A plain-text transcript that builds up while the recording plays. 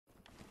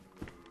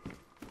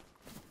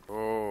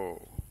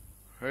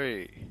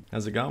Hey.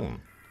 How's it going?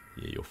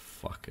 Yeah, you're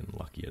fucking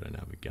lucky I don't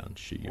have a gun.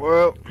 Shoot you.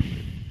 Well,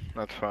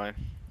 that's fine.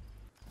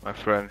 My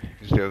friend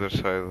is the other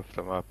side of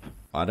the map.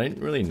 I don't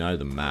really know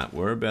the map.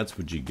 Whereabouts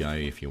would you go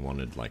if you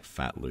wanted like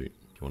fat loot?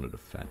 If you wanted a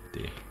fat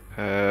dick?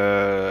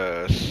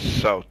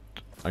 South.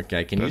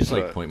 Okay, can you just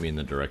like point me in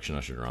the direction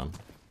I should run?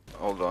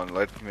 Hold on,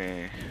 let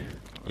me...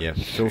 Yeah,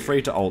 feel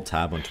free to alt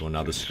tab onto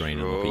another screen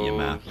and look at your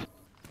map.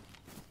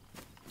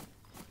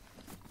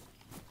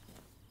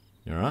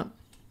 You alright?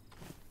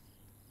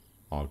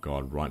 Oh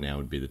god, right now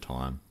would be the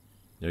time.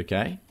 You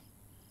okay?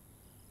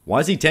 Why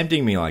is he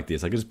tempting me like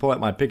this? I could just pull out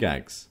my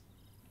pickaxe.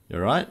 You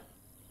alright?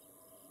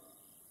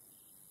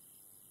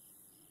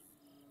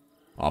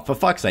 Oh, for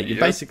fuck's sake, you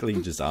basically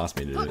just asked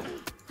me to do it.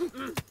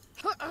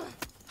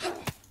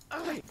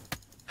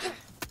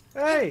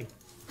 Hey!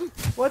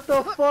 What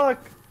the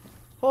fuck?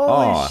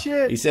 Holy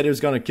shit! He said he was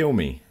gonna kill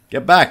me.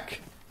 Get back!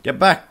 Get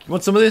back! You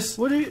want some of this?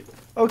 What are you...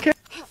 Okay.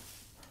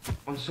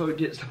 I'm so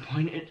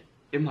disappointed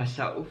in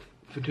myself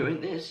for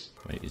doing this.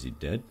 Wait, is he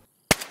dead?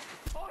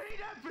 Oh, he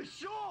dead for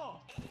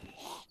sure!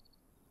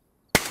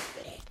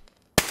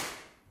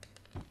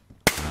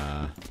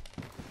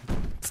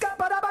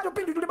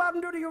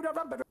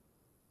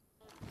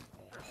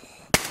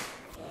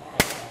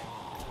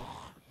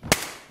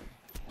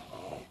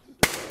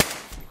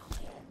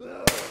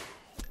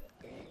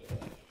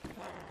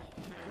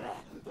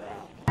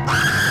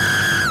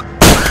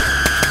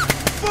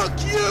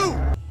 Fuck you!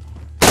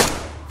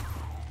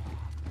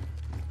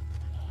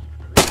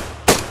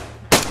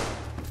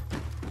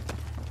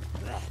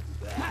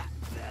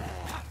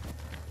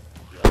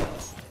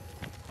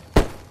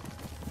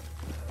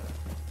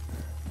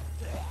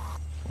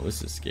 Well,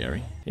 this is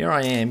scary. Here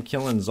I am,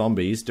 killing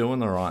zombies, doing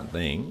the right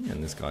thing,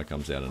 and this guy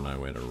comes out of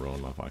nowhere to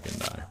ruin my fucking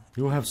day.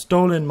 You have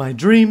stolen my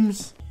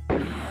dreams!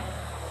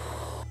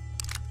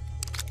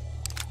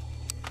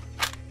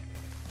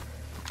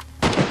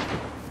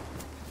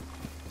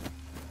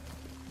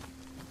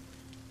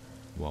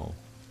 Whoa.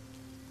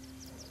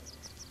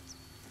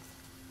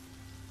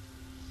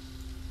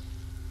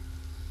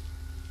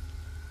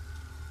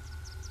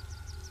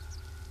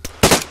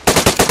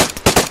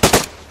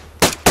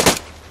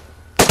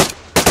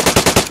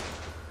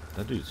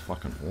 That dude's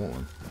fucking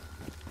walling.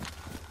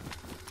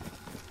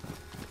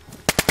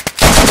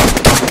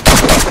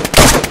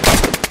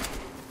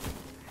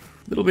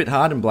 Little bit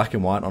hard in black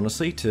and white,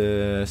 honestly,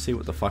 to see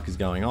what the fuck is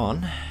going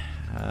on.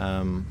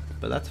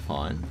 But that's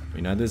fine.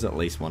 We know there's at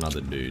least one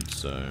other dude,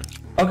 so...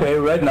 Okay,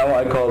 right now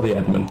I call the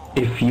admin.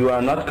 If you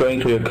are not going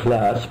to your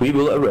class, we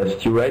will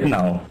arrest you right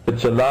now.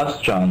 It's your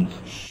last chance.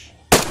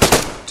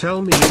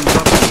 Tell me you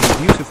love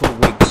me, beautiful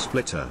wig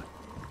splitter.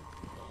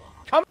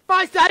 Come on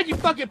my side, you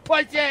fucking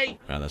pussy!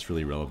 Wow, that's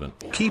really relevant.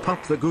 Keep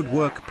up the good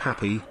work,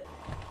 Pappy.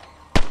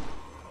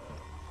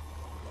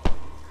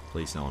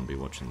 Please no one be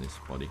watching this,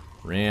 buddy.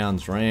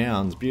 Rounds,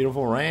 rounds,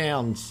 beautiful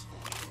rounds.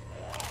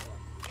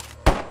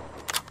 I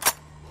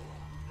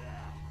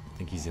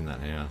think he's in that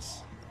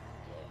house.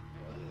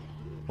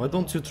 Why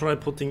don't you try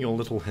putting your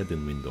little head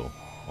in window?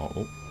 Oh,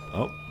 oh,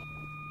 oh.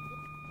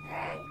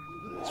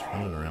 It's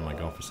running around my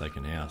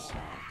godforsaken house.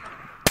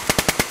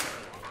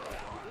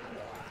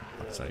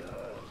 Fuck's sake.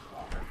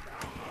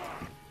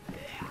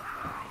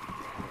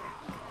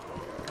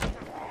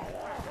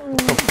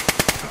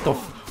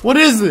 What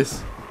is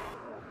this?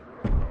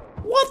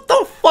 What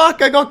the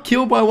fuck? I got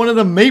killed by one of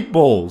the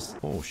meatballs.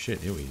 Oh shit,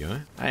 here we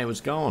go. Hey,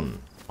 what's going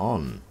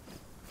on?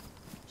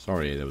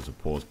 Sorry, there was a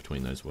pause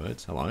between those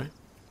words. Hello?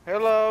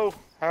 Hello,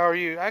 how are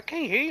you? I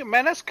can't hear you,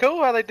 man. That's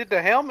cool how they did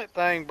the helmet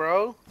thing,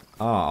 bro.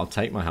 Oh, I'll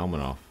take my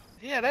helmet off.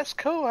 Yeah, that's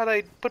cool how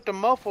they put the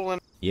muffle in.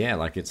 Yeah,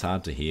 like it's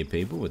hard to hear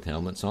people with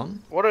helmets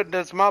on.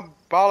 Does my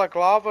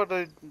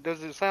balaclava,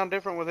 does it sound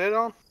different with it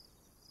on?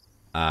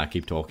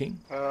 Keep talking.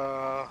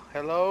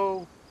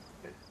 Hello?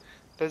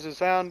 Does it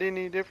sound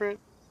any different?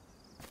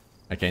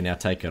 Okay, now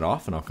take it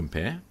off and I'll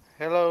compare.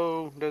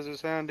 Hello, does it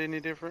sound any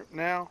different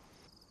now?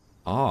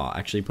 Oh,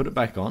 actually put it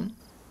back on.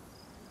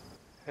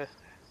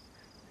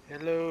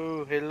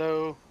 Hello,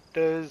 hello,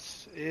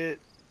 does it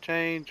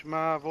change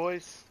my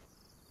voice?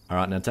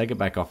 Alright, now take it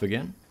back off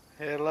again.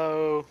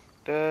 Hello,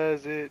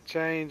 does it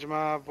change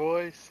my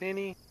voice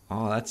any?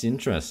 Oh, that's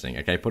interesting.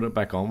 Okay, put it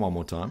back on one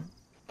more time.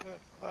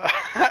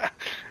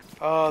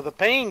 The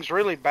ping's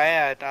really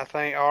bad, I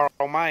think, or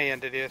on my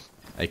end it is.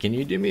 Hey, can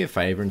you do me a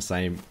favor and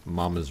say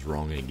Mama's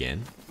wrong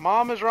again?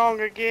 Mama's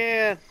wrong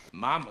again.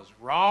 Mama's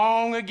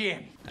wrong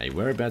again. Hey,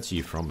 whereabouts are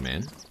you from,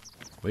 man?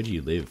 Where do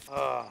you live?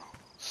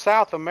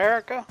 South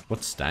America.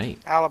 What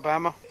state?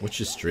 Alabama. What's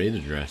your street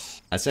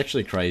address? That's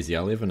actually crazy.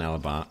 I live in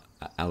Alabama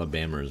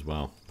as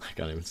well. I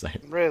can't even say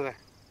it. Really?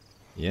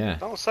 Yeah.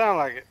 Don't sound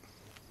like it.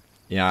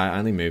 Yeah, I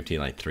only moved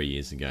here like 3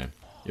 years ago.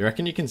 You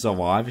reckon you can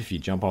survive if you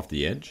jump off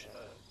the edge?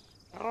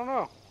 I don't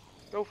know.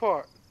 Go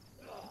for it.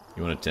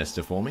 You want to test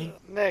it for me?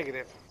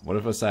 Negative. What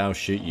if I say I'll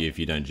shoot you if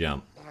you don't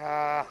jump?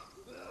 Nah.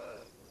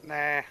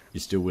 You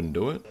still wouldn't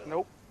do it?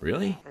 Nope.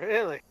 Really?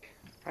 Really?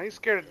 I ain't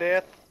scared of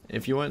death.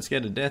 If you weren't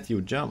scared of death, you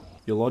would jump.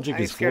 Your logic I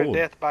ain't is scared flawed.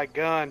 of death by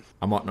gun.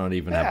 I might not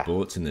even have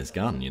bullets in this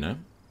gun, you know?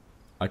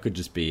 I could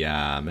just be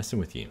messing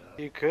with you.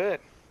 You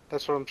could.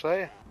 That's what I'm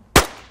saying.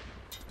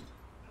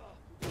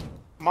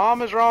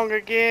 Mom is wrong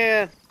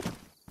again.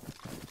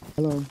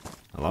 Hello.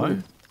 Hello?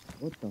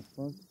 What the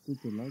fuck? Did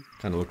you like?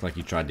 Kind of looked like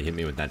you tried to hit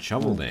me with that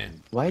shovel there.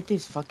 Why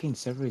this fucking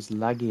server is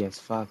laggy as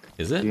fuck?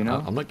 Is it? Do you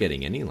know? I'm not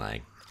getting any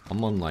lag.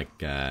 I'm on like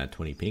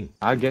 20 ping.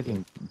 I'm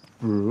getting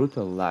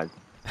brutal lag.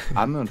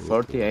 I'm on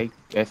 48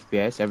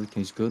 FPS,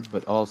 everything's good,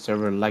 but all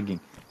server lagging.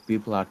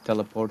 People are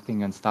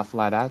teleporting and stuff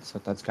like that,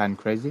 so that's kind of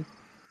crazy.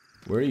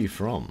 Where are you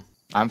from?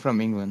 I'm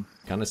from England.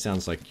 Kind of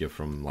sounds like you're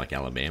from like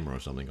Alabama or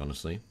something,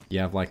 honestly. You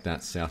have like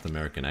that South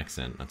American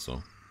accent, that's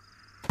all.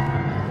 Oh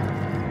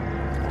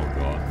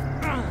god.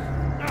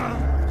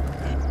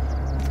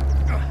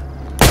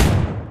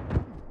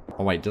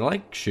 Oh wait, did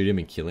I shoot him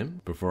and kill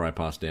him before I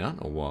passed out,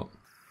 or what?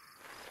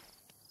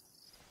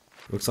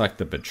 Looks like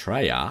the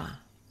betrayer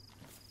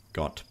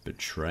got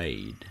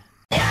betrayed.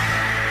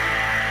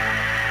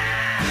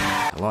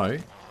 Hello?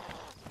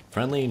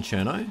 Friendly in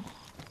Cherno?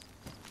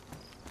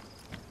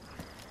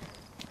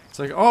 It's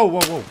like, oh,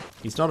 whoa, whoa.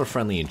 He's not a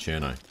friendly in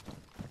Cherno.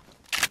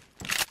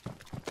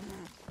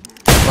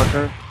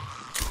 Fucker.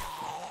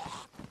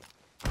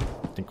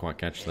 Didn't quite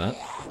catch that.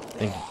 I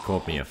think he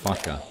called me a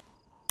fucker.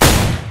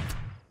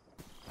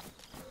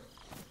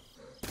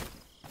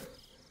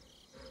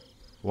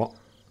 What?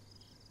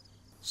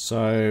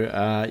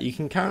 So, you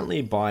can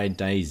currently buy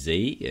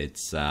beTrayZ.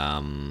 It's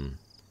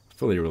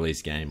fully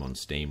released game on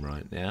Steam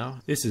right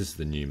now. This is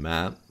the new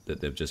map that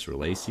they've just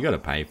released. You got to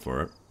pay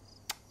for it.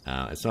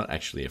 It's not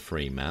actually a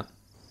free map.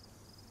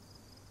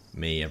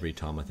 Me, every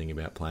time I think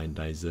about playing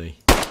beTrayZ.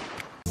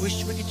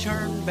 Wish we could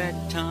turn back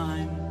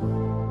time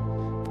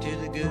to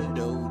the good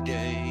old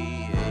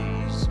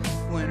days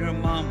when our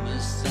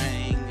mamas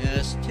sang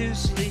us to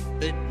sleep,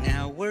 but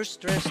now we're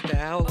stressed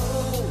out.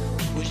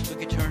 Wish we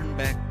could turn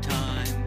back time